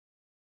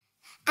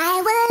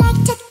I would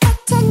like to get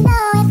to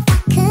know if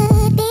I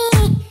could be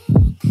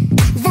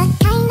the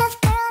kind of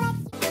girl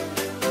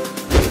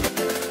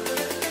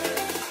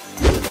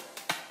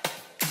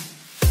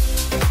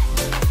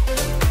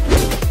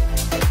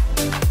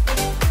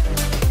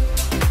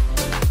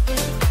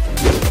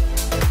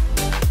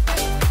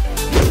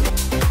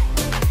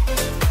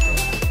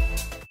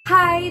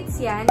Hi, it's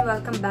Yan.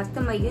 Welcome back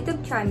to my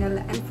YouTube channel.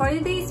 And for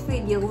today's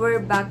video, we're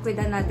back with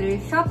another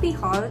Shopee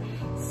haul.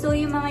 So,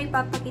 yung mga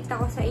ipapakita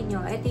ko sa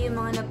inyo, ito yung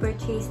mga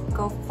na-purchase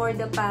ko for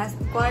the past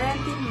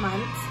quarantine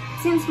months.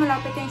 Since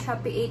malapit yung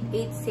Shopee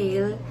 8/8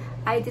 sale,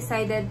 I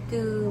decided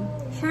to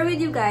share with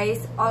you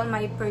guys all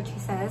my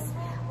purchases.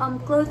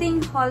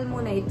 Clothing haul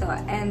muna ito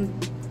and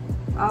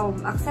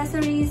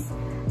accessories,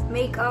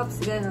 makeups,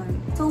 ganun.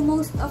 So,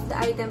 most of the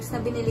items na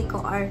binili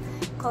ko are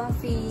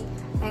comfy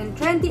and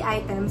trendy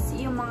items,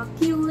 yung mga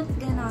cute,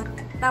 gano'n.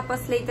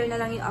 Tapos, later na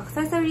lang yung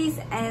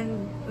accessories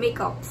and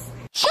makeups.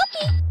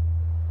 Shopee!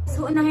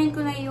 So, unahin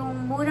ko na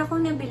yung mura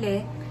kong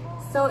nabili.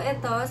 So,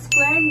 ito,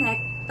 square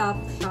neck top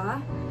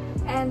siya.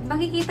 And,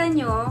 makikita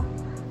nyo,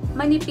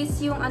 manipis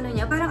yung ano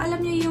niya. Parang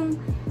alam nyo yung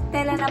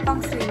tela na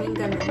pang swimming,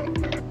 gano'n.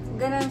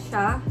 Gano'n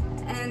siya.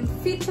 And,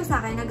 fit siya sa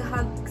akin.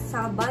 Nag-hug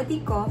sa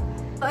body ko.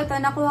 So, ito,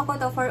 nakuha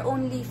ko to for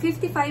only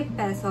 55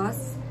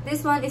 pesos.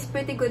 This one is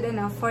pretty good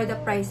enough for the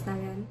price na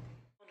yan.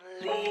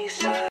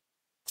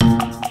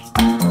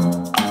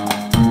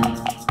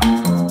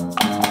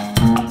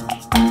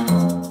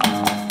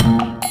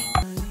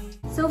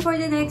 So for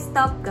the next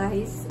top,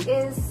 guys,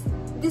 is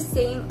the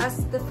same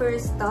as the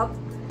first top.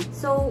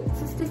 So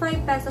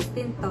 55 pesos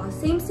din to.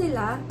 Same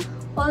sila.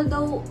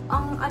 Although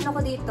ang ano ko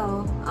dito,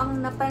 ang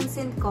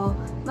napansin ko,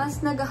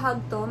 mas nag-hug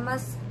to,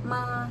 mas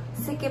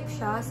masikip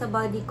siya sa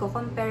body ko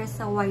compare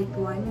sa white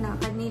one na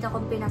kanina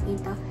kong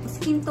pinakita.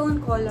 Skin tone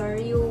color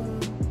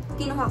yung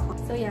kinuha ko.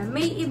 So, yeah.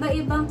 May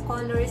iba-ibang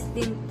colors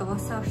din to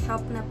sa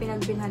shop na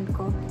pinagbilhan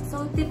ko.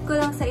 So, tip ko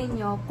lang sa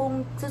inyo,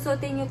 kung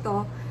susutin nyo to,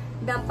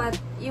 dapat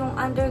yung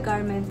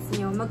undergarments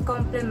nyo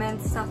mag-complement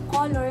sa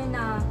color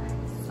na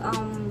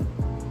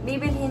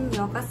bibilhin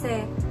nyo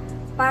kasi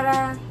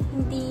para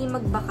hindi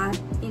magbakat,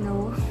 you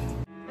know.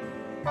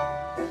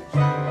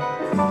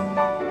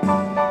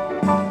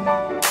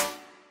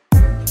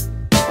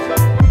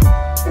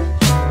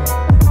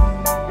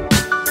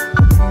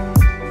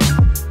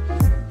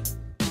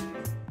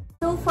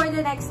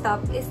 Next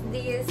top is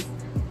this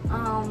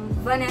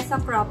Vanessa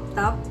crop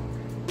top.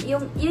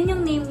 Yun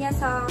yung name niya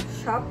sa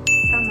shop.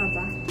 Tama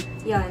ba?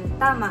 Yan,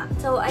 tama.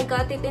 So, I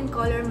got it in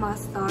color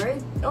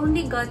mustard. I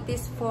only got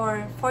this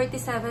for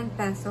 47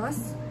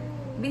 pesos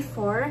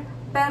before.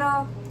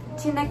 Pero,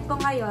 chinek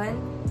ko ngayon,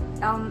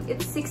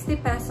 it's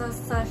 60 pesos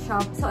sa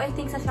shop. So, I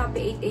think sa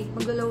Shopee 8/8,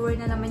 mag-lower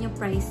na naman yung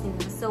price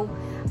nila. So,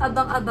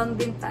 abang-abang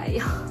din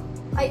tayo.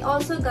 I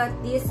also got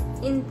this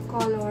in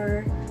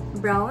color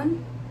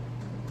brown.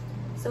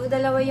 So,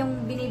 dalawa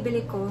yung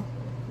binibili ko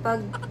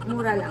pag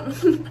mura lang.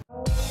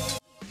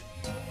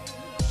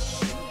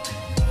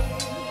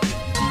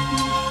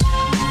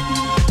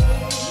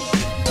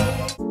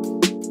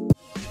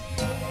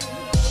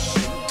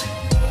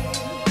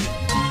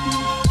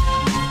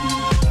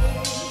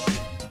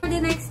 For the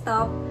next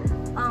top,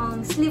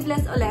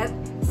 sleeveless ulit.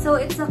 So,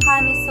 it's a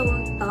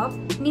camisole top.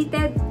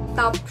 Knitted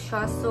top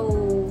siya. So,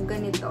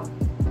 ganito.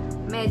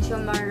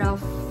 Medyo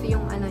ma-rough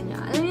yung ano niya.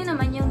 Alam niyo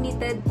naman yung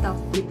knitted top,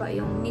 di ba?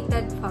 Yung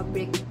knitted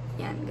fabric.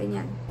 Yan,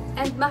 ganyan.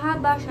 And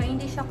mahaba siya,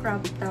 hindi siya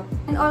crop top.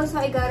 And also,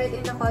 I got it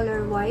in the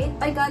color white.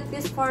 I got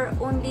this for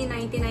only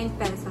 99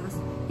 pesos.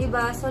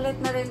 Diba? Sulit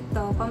na rin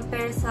to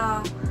compare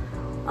sa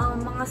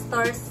mga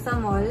stores sa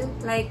mall.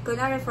 Like,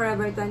 kunwari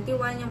Forever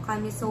 21, yung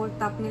camisole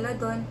top nila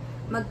doon.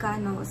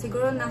 Magkano?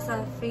 Siguro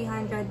nasa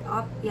 300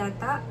 up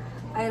yata.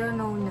 I don't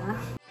know na.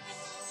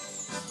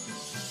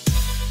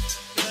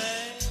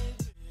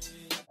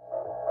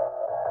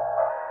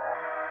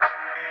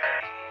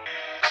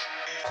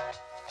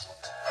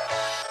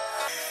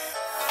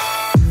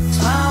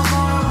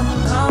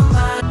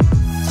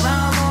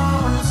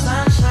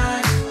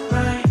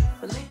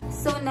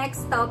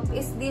 Next top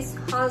is this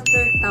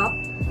halter top.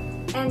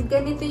 And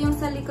ganito yung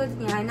sa likod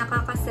niya.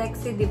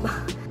 Nakaka-sexy, diba?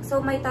 So,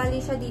 may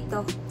tali siya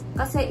dito.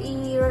 Kasi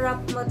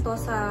i-wrap mo to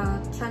sa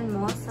chan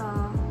mo.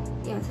 Sa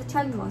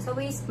chan mo. Sa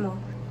waist mo.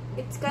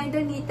 It's kinda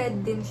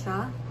knitted din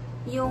siya.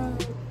 Yung,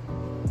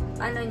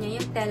 ano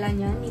niya, yung tela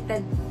niya,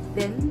 knitted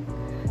din.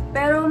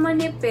 Pero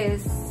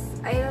manipis.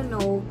 I don't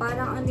know.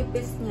 Parang ang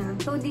nipis niya.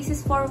 So, this is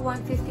for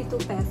 152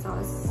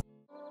 pesos.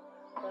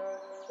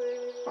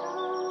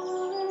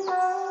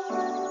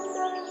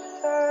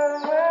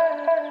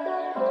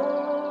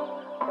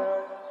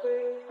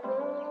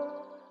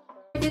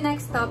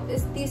 Next top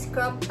is this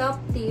crop top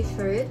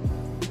t-shirt.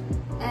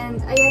 And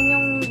ayan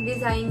yung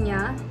design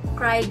niya.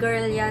 Cry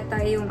girl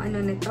yata yung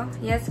ano nito.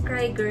 Yes,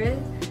 cry girl.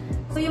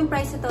 So yung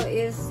price nito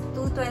is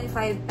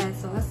 225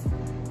 pesos.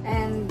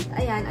 And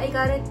ayan, I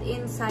got it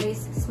in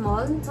size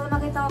small. So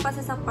nakita ko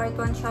kasi sa part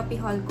 1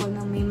 Shopee haul ko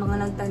na may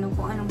mga nagtanong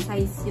kung anong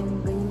size yung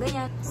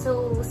ganyan-ganyan.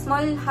 So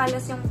small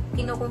halos yung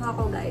kinukuha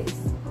ko, guys.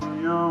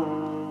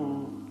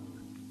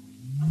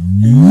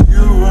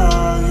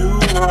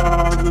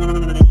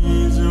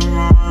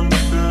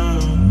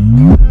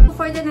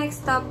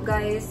 next top,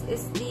 guys,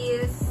 is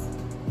this,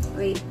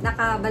 wait,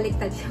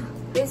 nakabaliktad siya.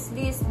 Is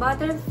this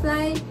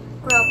butterfly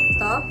crop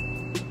top.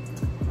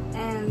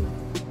 And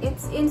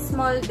it's in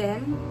small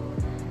din.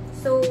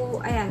 So,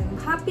 ayan.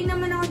 Happy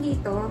naman ako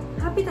dito.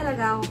 Happy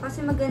talaga ako kasi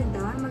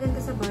maganda.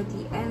 Maganda sa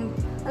body. And,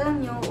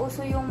 alam nyo,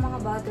 uso yung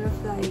mga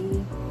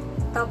butterfly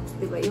tops,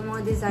 diba? Yung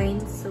mga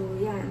designs. So,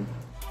 yan.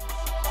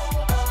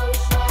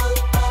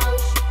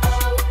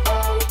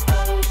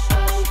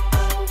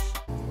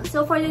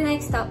 So, for the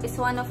next top is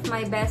one of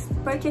my best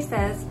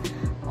purchases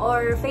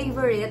or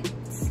favorites.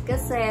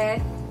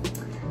 Kasi,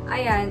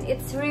 ayan,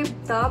 it's rib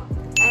top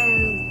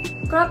and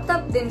crop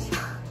top din siya.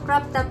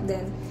 Crop top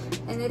din.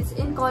 And it's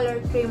in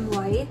color cream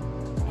white.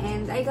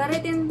 And I got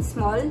it in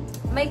small.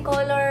 May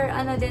color,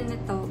 ano din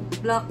nito,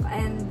 black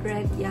and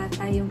red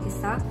yata yung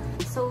isa.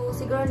 So,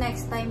 siguro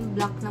next time,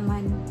 black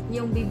naman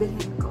yung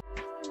bibilhin ko.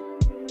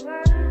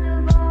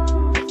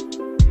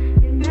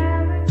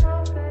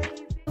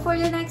 For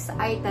the next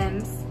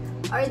items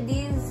are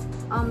these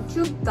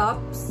tube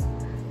tops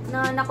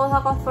na nakuha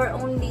ko for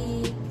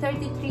only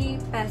 33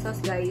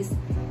 pesos, guys.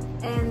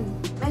 And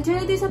medyo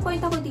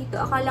na-disappoint ako dito.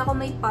 Akala ko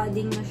may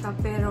padding na siya,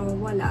 pero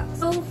wala.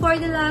 So, for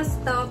the last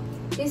top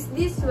is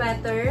this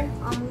sweater.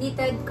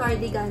 Knitted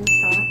cardigan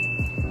siya.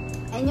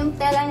 And yung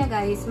tela niya,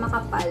 guys,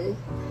 makapal.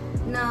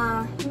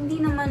 Na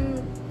hindi naman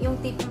yung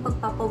tipong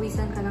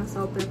pagpapawisan ka ng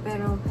sobra.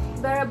 Pero,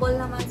 bearable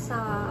naman sa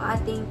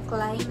ating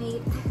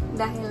climate.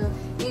 Dahil,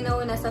 you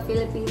know, nasa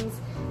Philippines.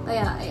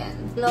 Kaya, ayan.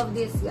 Love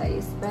this,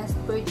 guys. Best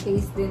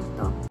purchase din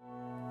to.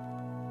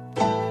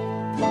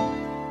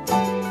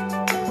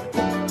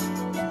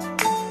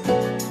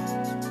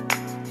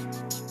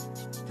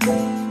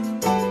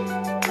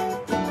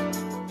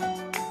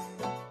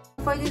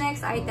 For the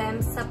next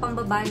items, sa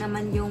pambaba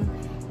naman yung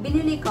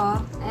binili ko.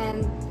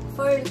 And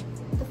for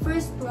the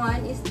first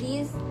one is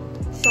these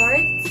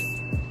shorts.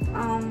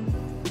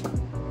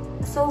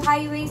 So,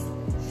 high-waist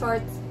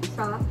shorts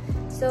siya.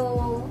 So,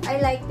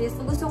 I like this.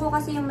 Gusto ko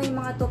kasi yung may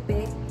mga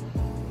tupi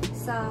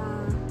sa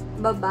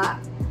baba.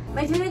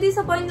 Medyo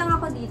na-disappoint lang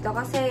ako dito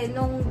kasi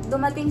nung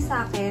dumating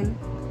sa akin,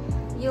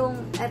 yung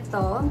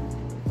eto,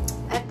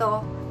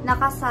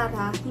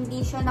 nakasara,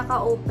 hindi siya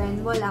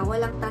naka-open,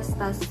 walang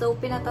tas-tas. So,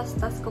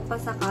 pinatas-tas ko pa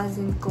sa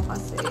cousin ko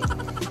kasi,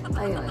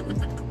 ayun,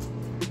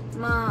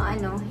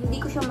 hindi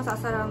ko siya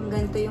masasarang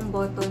ganito yung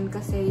button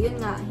kasi, yun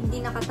nga,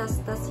 hindi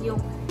nakatas-tas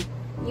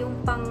yung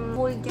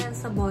pang-hold yan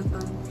sa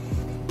button.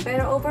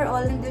 Pero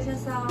overall, nandun siya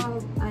sa,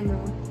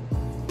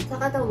 sa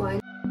katawan.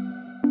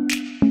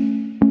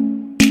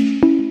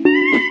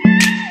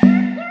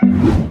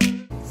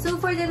 So,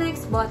 for the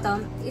next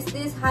bottom, is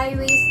this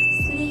high-waist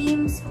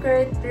slim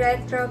skirt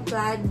retro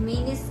plaid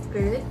mini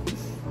skirt.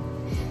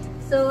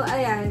 So,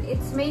 ayan.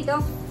 It's made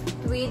of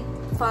tweed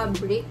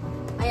fabric.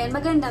 Ayan,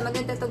 maganda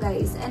to,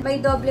 guys. And may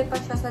doble pa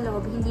siya sa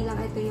loob. Hindi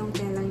lang ito yung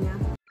tela niya.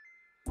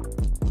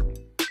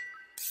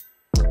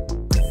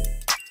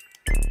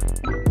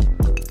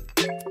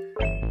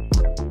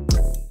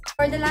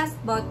 For the last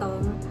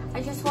bottom,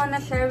 I just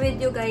wanna share with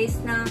you guys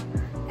na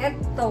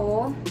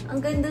ito, ang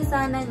ganda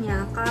sana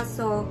niya,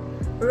 kaso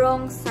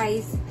wrong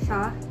size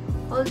siya.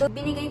 Although,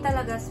 binigay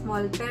talaga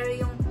small, pero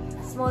yung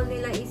small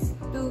nila is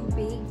too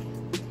big.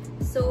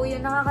 So,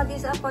 yun,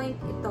 nakaka-disappoint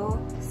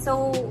ito.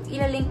 So,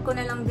 ilalink ko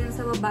na lang din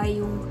sa baba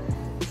yung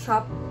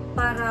shop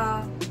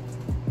para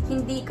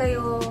hindi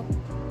kayo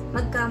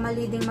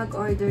magkamali ding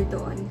mag-order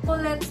doon. So,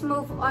 let's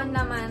move on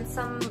naman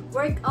some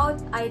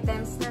workout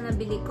items na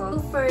nabili ko.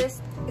 So,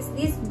 first is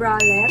this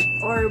bralette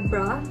or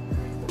bra.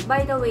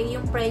 By the way,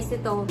 yung price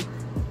ito,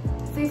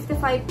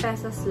 55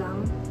 pesos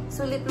lang.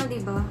 Sulit na,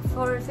 diba?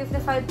 For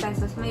 55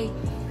 pesos, may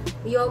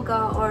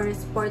yoga or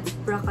sports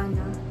bra ka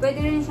na.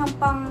 Pwede rin siyang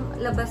pang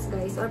labas,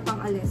 guys, or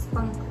pang alis,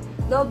 pang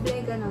doble,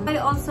 gano'n.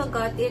 I also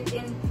got it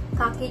in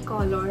khaki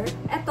color.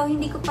 Eto,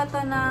 hindi ko pa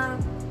to na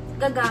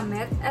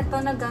gagamit. Eto,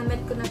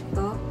 nagamit ko na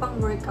to pang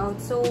workout.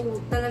 So,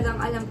 talagang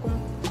alam kong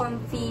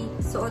comfy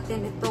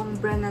suotin itong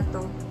bra na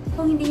to.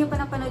 Kung hindi nyo pa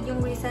napanood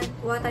yung recent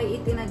What I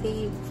Eat in a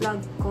Day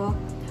vlog ko,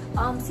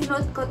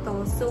 sinuot ko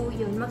to. So,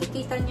 yun,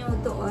 makikita nyo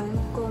doon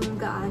kung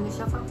gaano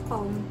siya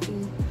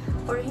ka-comfy.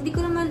 Or, hindi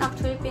ko naman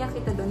actually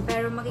pinakita doon,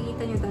 pero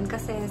makikita nyo doon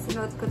kasi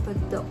sinuot ko to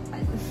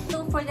doon.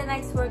 So, for the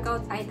next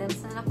workout items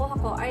na nakuha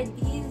ko are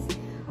these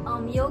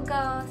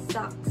yoga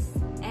socks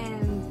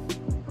and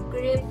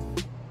grip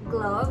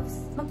gloves.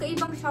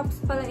 Magkaibang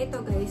shops pala ito,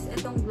 guys.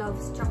 Itong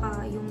gloves,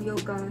 tsaka yung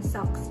yoga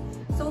socks.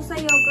 So, sa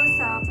yoga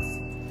socks,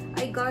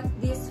 I got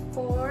this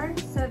for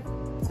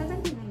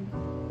 79.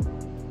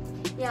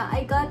 Yeah,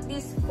 I got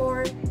this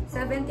for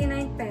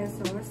 79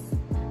 pesos.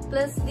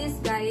 Plus this,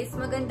 guys,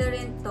 maganda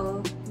rin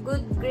to.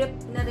 Good grip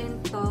na rin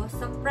to.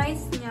 Sa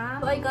price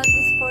niya, so I got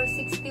this for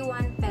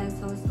 61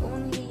 pesos.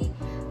 Only,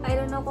 I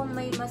don't know kung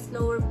may mas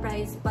lower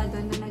price pa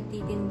doon na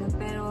nagtitinda.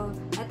 Pero,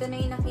 ito na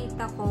yung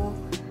nakita ko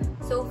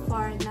so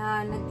far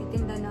na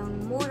nagtitinda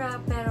ng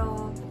mura.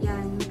 Pero,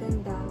 yan,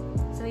 maganda.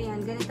 So,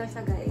 yan, ganito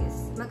siya,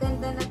 guys.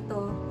 Maganda na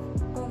to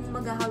kung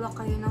maghahawak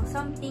kayo ng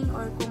something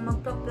or kung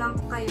magpa-plank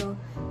kayo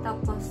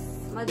tapos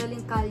madaling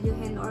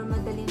kalyuhin or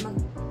madaling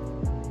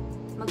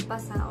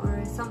magbasa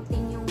or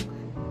something yung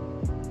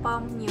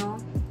palm nyo.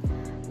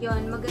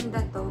 Yun,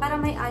 maganda to. Para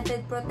may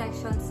added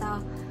protection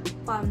sa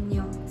palm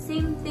nyo.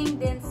 Same thing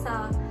din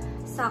sa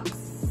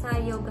socks, sa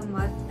yoga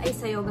mat. Ay,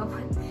 sa yoga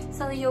mat.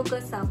 Sa yoga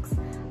socks.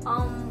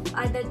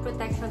 Added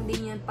protection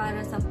din yun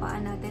para sa paa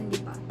natin,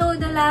 di ba? So,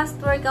 the last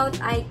workout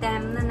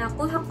item na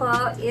nakuha ko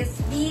is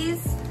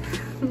this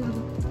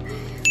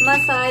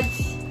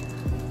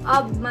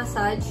ab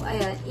massage.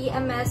 Ayan,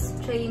 EMS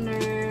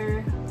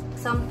trainer.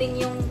 Something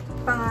yung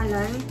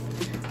pangalan.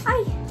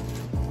 Ay!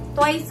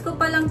 Twice ko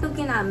pa lang ito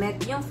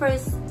ginamit. Yung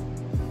first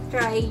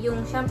try,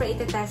 yung syempre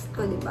ite-test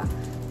ko, diba?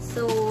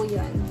 So,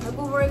 yan.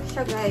 Nag-work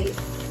siya, guys.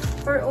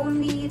 For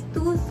only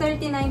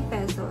 239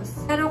 pesos.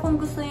 Pero kung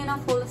gusto niyo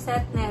ng full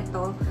set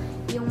neto,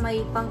 yung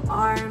may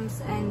pang-arms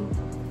and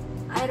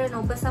I don't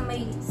know, basta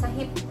may sa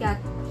hips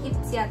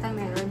yata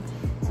meron.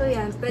 So,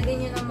 yan. Pwede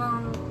niyo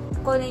namang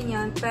kunin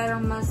yan,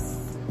 pero mas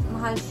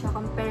mahal siya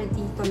compare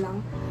dito lang.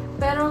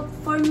 Pero,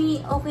 for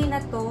me, okay na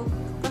to.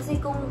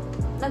 Kasi kung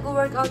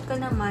nag-workout ka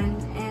naman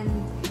and,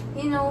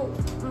 you know,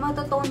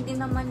 matotone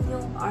din naman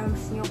yung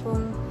arms nyo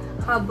kung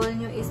habol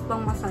nyo is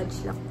pang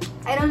massage lang.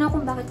 I don't know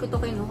kung bakit ko to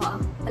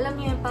kinuha. Alam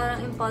niyo yun, parang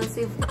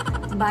impulsive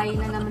buy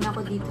na naman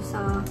ako dito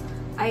sa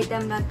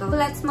item na to. So,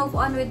 let's move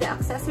on with the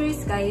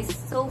accessories, guys.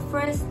 So,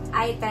 first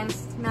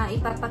items na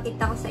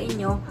ipapakita ko sa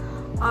inyo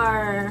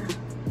are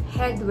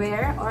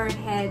headwear or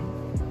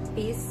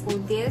headpiece.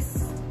 So,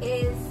 this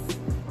is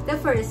the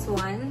first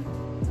one.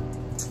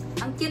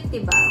 Ang cute,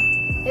 diba?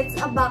 It's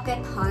a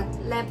bucket hat,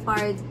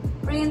 leopard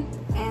print,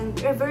 and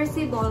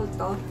reversible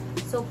to.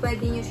 So,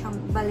 pwede nyo siyang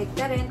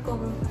baliktarin.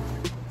 Kung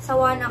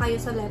sawa na kayo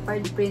sa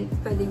leopard print,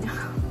 pwede nyo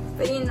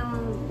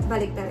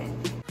baliktarin.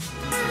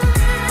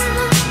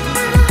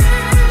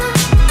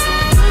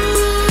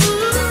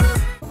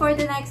 For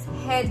the next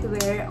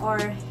headwear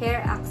or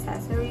hair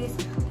accessories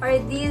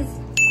are these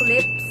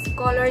clips,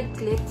 colored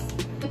clips,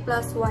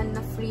 +1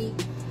 na free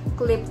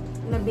clip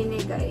na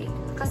binigay.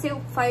 Kasi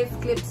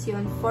 5 clips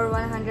yun for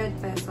 100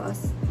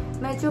 pesos.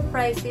 Medyo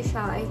pricey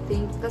siya, I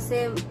think.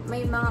 Kasi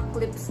may mga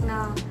clips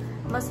na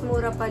mas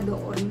mura pa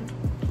doon.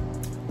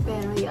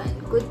 Pero yan,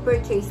 good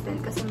purchase din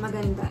kasi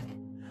maganda.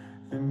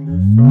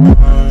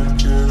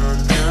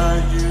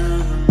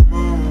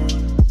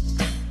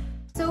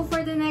 So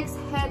for the next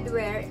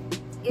headwear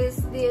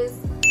is this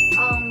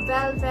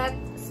velvet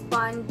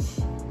sponge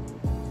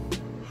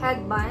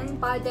headband.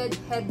 Padded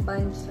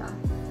headband siya.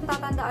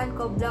 Tatandaan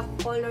ko, black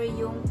color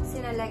yung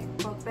sinelect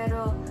ko,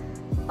 pero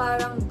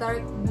parang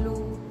dark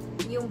blue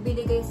yung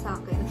binigay sa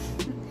akin.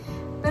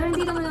 Pero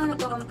hindi naman ako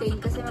nagko-complain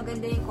kasi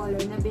maganda yung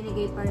color na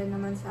binigay pa rin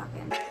naman sa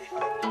akin.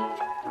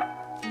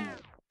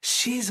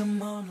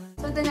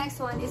 So the next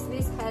one is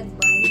this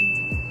headband.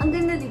 Ang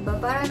ganda, diba?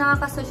 Parang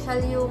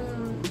nakaka-social yung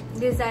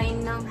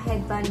design ng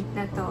headband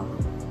na to.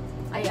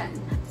 Ayan.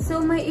 So,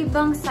 may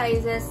ibang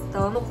sizes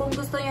to. Kung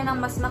gusto nyo ng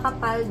mas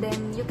makapal,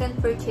 then you can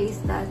purchase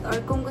that.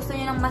 Or kung gusto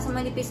nyo ng mas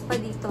manipis pa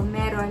dito,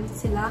 meron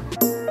sila.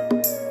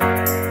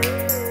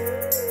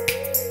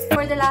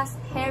 For the last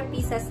hair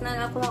pieces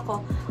na nakuha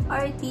ko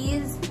are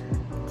these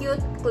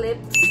cute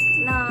clips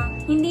na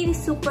hindi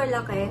super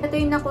laki. Ito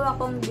yung nakuha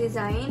kong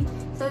design.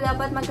 So,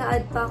 dapat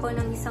mag-a-add pa ako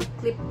ng isang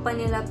clip pa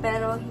nila.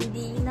 Pero,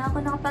 hindi na ako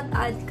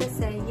nakapag-add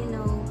kasi, you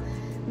know,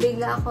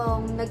 bigla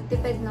akong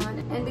nagtipid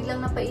noon and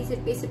biglang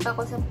napaisip-isip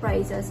ako sa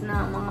prices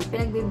na mga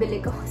pinagbibili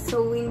ko.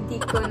 So, hindi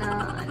ko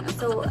na,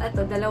 So,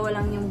 eto, dalawa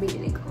lang yung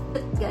binili ko.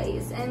 But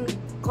guys, and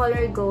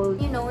color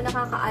gold, you know,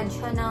 nakaka-add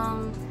siya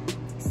ng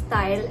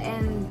style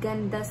and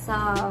ganda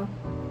sa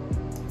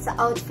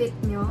outfit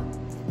nyo.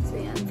 So,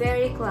 yan,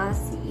 very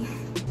classy.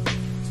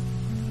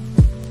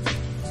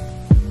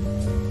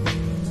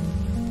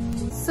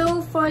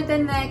 So, for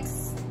the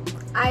next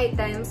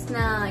items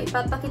na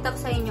ipapakita ko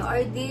sa inyo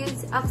are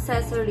these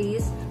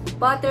accessories,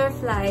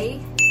 butterfly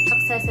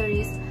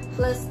accessories,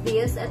 plus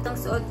this, itong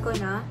suot ko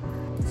na.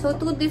 So,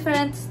 2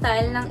 different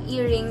style ng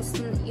earrings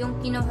yung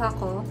kinuha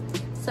ko.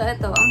 So,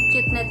 ito, ang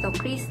cute nito,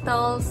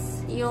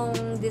 crystals yung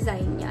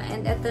design niya.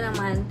 And ito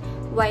naman,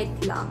 white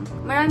lang.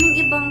 Maraming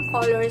ibang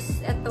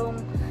colors itong,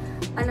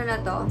 ano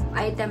na to,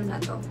 item na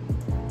to.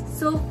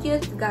 So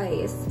cute,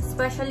 guys.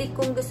 Especially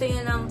kung gusto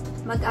nyo nang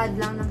mag-add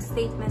lang ng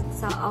statement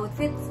sa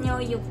outfits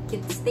nyo, yung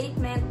cute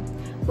statement.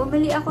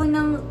 Bumili ako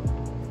ng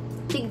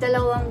tig-2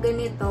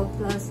 ganito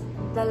plus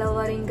 2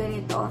 ring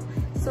ganito.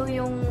 So,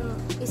 yung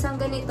isang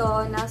ganito,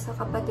 nasa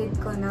kapatid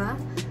ko na.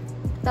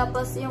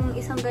 Tapos, yung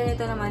isang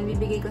ganito naman,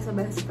 bibigay ko sa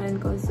best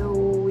friend ko. So,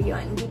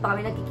 yun. Hindi pa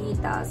kami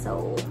nakikita.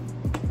 So,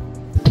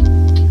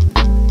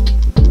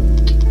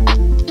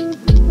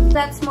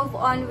 let's move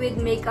on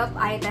with makeup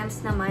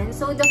items naman.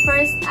 So, the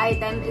first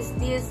item is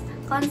this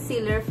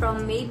concealer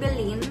from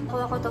Maybelline.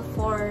 Kuha ko to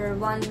for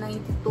 192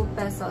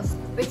 pesos.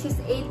 Which is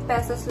 8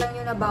 pesos lang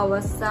yung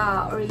nabawas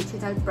sa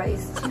original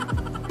price.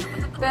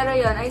 Pero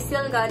yun, I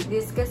still got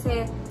this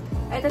kasi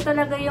ito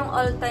talaga yung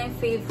all-time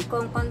fave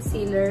kong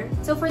concealer.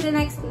 So, for the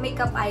next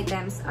makeup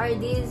items are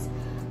these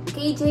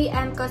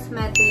KJM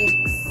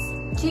Cosmetics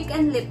Cheek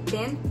and Lip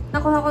Tint.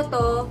 Nakuha ko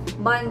to,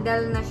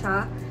 bundle na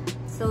siya.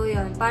 So,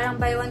 yun.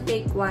 Parang buy one,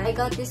 take one. I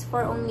got this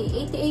for only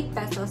 88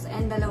 pesos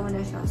and dalawa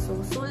na siya. So,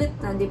 sulit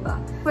na, diba?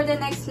 For the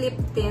next lip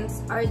tints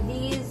are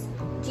these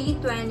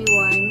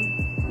G21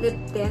 lip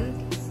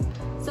tints.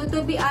 So,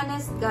 to be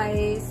honest,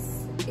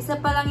 guys, isa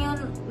pa lang yung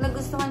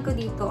nagustuhan ko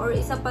dito or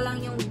isa pa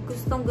lang yung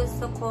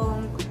gustong-gusto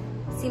kong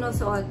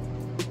sinusuot.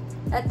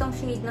 Etong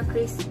shade na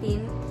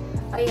Crispin.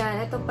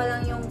 Ayan, ito pa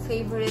lang yung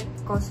favorite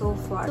ko so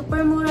far.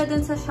 Super mura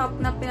dun sa shop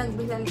na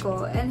pinagbilhan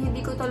ko and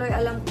hindi ko tuloy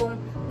alam kung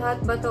lahat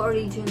ba to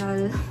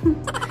original.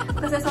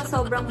 Kasi sa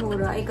sobrang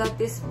mura, I got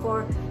this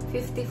for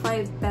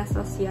 55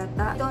 pesos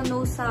yata. I don't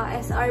know sa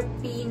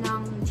SRP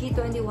ng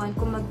G21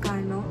 kung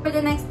magkano. For the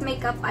next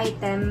makeup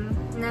item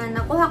na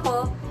nakuha ko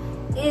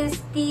is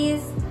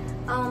this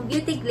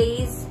Beauty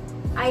Glaze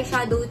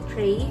eyeshadow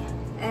tray.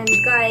 And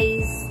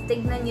guys,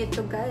 tignan nyo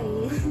to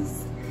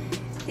guys.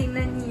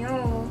 Tingnan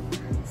nyo.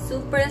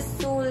 Super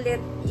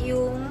sulit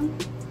yung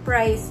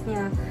price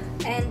niya.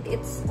 And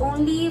it's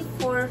only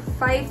for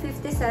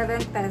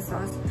 557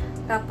 pesos.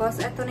 Tapos,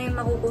 ito na yung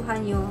makukuha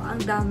nyo.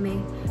 Ang dami.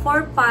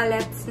 4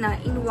 palettes na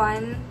in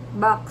one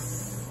box.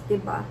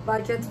 Diba?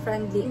 Budget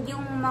friendly. And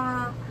yung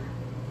mga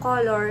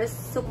colors,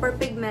 super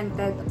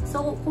pigmented.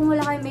 So, kung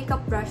wala kayong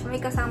makeup brush, may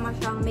kasama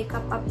siyang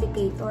makeup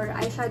applicator,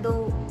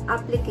 eyeshadow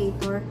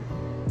applicator.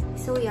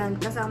 So, yan.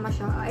 Kasama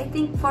siya. I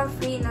think for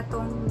free na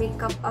tong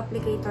makeup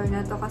applicator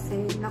na to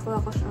kasi nakuha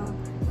ko siya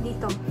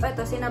dito.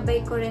 Ito,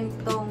 sinabay ko rin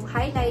tong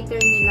highlighter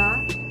nila.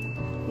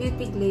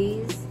 Beauty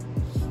Glaze.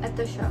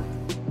 Ito siya.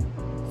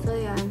 So,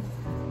 yan.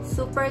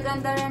 Super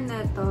ganda rin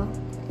na to.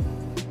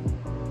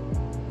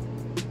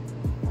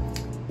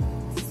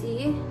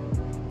 See?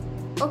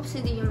 Oops,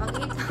 hindi nyo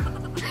makita.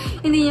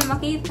 Hindi nyo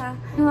makita.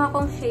 Yung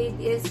akong shade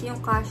is yung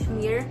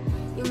Cashmere.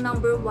 Yung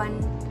number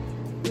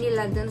 1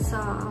 nila dun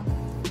sa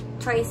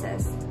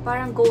choices.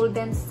 Parang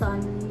golden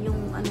sun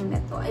yung ano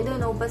neto. I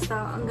don't know,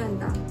 basta ang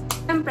ganda.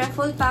 Siyempre,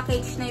 full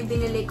package na yung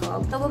binili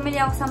ko. So,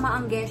 bumili ako sa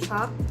Maangge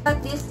Shop.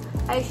 At this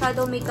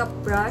eyeshadow makeup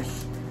brush.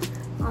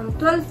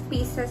 12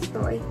 pieces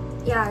to.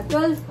 Yeah,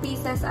 12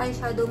 pieces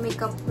eyeshadow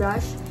makeup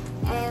brush.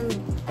 And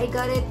I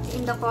got it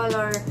in the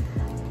color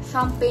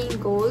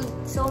champagne gold.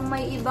 So,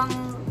 may ibang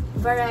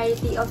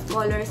variety of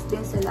colors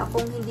din sila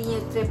kung hindi nyo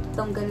trip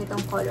tong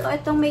ganitong color. So,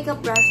 itong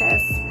makeup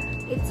brushes,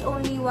 it's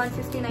only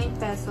 159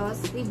 pesos.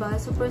 Diba?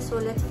 Super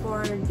sulit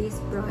for this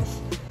brush.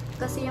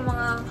 Kasi yung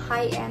mga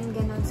high-end,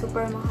 ganun,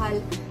 super mahal.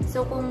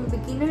 So, kung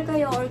beginner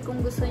kayo or kung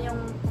gusto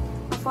nyong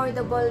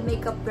affordable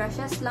makeup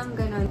brushes lang,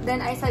 ganun,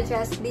 then I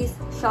suggest this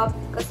shop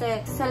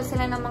kasi sell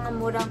sila ng mga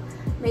murang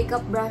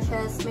makeup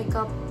brushes,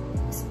 makeup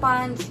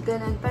sponge,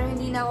 ganun. Pero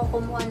hindi na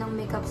ako kumuha ng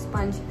makeup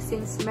sponge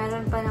since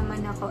meron pa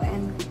naman ako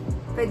and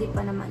pwede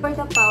pa naman. For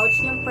the pouch,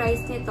 yung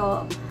price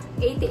nito,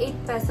 88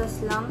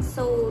 pesos lang.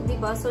 So,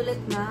 diba, sulit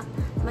na.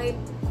 May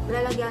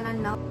lalagyanan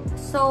na.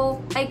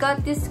 So, I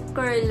got this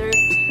curler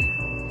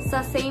sa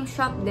same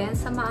shop din,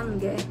 sa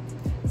Maangge.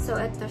 So,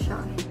 ito siya.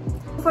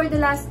 For the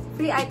last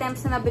 3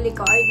 items na nabili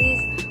ko are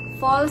these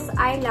false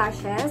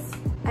eyelashes.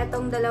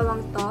 Etong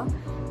dalawang to.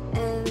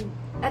 And,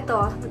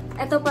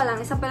 ito pa lang.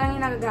 Isa pa lang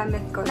yung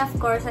nagagamit ko. And of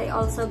course, I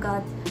also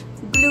got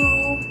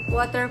glue,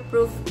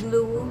 waterproof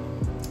glue.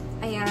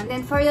 Ayan.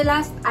 Then, for the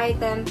last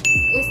item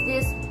is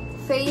this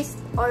face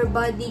or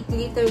body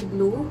glitter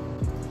glue.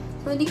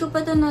 So, hindi ko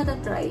pa ito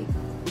na-try.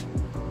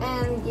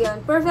 And,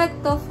 yan.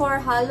 Perfect to for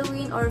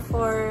Halloween or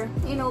for,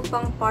 you know,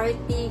 pang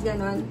party,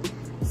 ganon.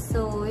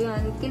 So,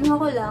 yan. Kinuha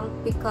ko lang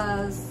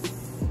because,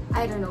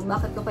 I don't know,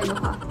 bakit ko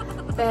kinuha.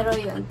 Pero,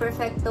 yan.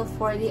 Perfect to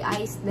for the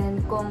eyes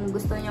din kung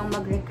gusto nyong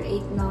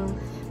mag-recreate ng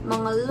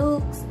mga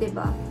looks,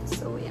 diba?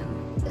 So, yan.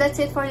 That's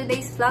it for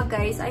today's vlog,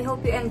 guys. I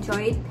hope you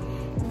enjoyed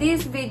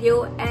this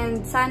video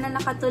and sana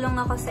nakatulong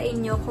ako sa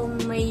inyo kung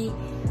may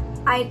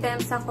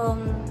items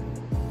akong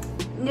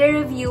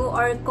ni-review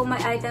or kung may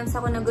items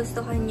ako na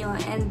gustuhan nyo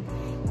and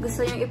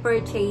gusto nyo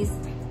i-purchase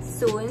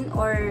soon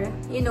or,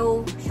 you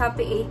know,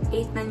 Shopee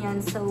 88 na yan.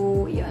 So,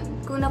 yun.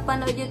 Kung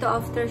napanood nyo to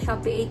after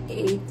Shopee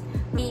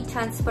 88, may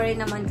chance pa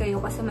rin naman kayo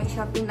kasi may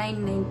Shopee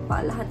 99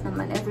 pa. Lahat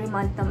naman. Every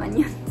month naman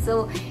yun.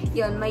 So,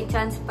 yun. May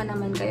chance pa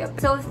naman kayo.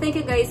 So, thank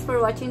you guys for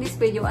watching this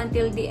video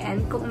until the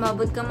end. Kung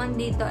umabot ka man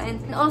dito.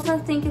 And also,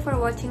 thank you for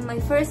watching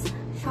my first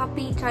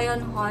Shopee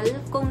try-on haul.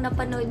 Kung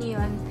napanood nyo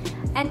yun.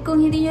 And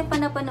kung hindi nyo pa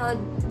napanood,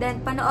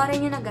 then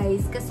panoorin nyo na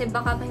guys. Kasi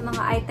baka may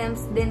mga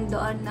items din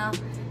doon na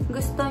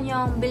gusto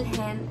nyong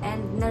bilhin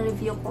and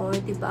na-review ko,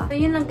 diba? So,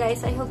 yun lang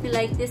guys. I hope you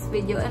like this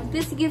video. And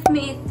please give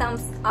me a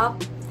thumbs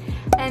up.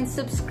 And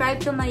subscribe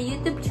to my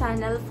YouTube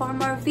channel for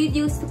more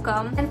videos to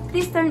come. And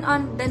please turn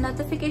on the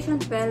notification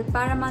bell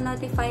para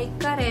ma-notify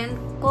ka rin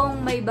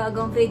kung may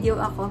bagong video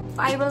ako.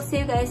 I will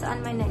see you guys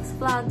on my next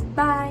vlog.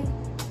 Bye!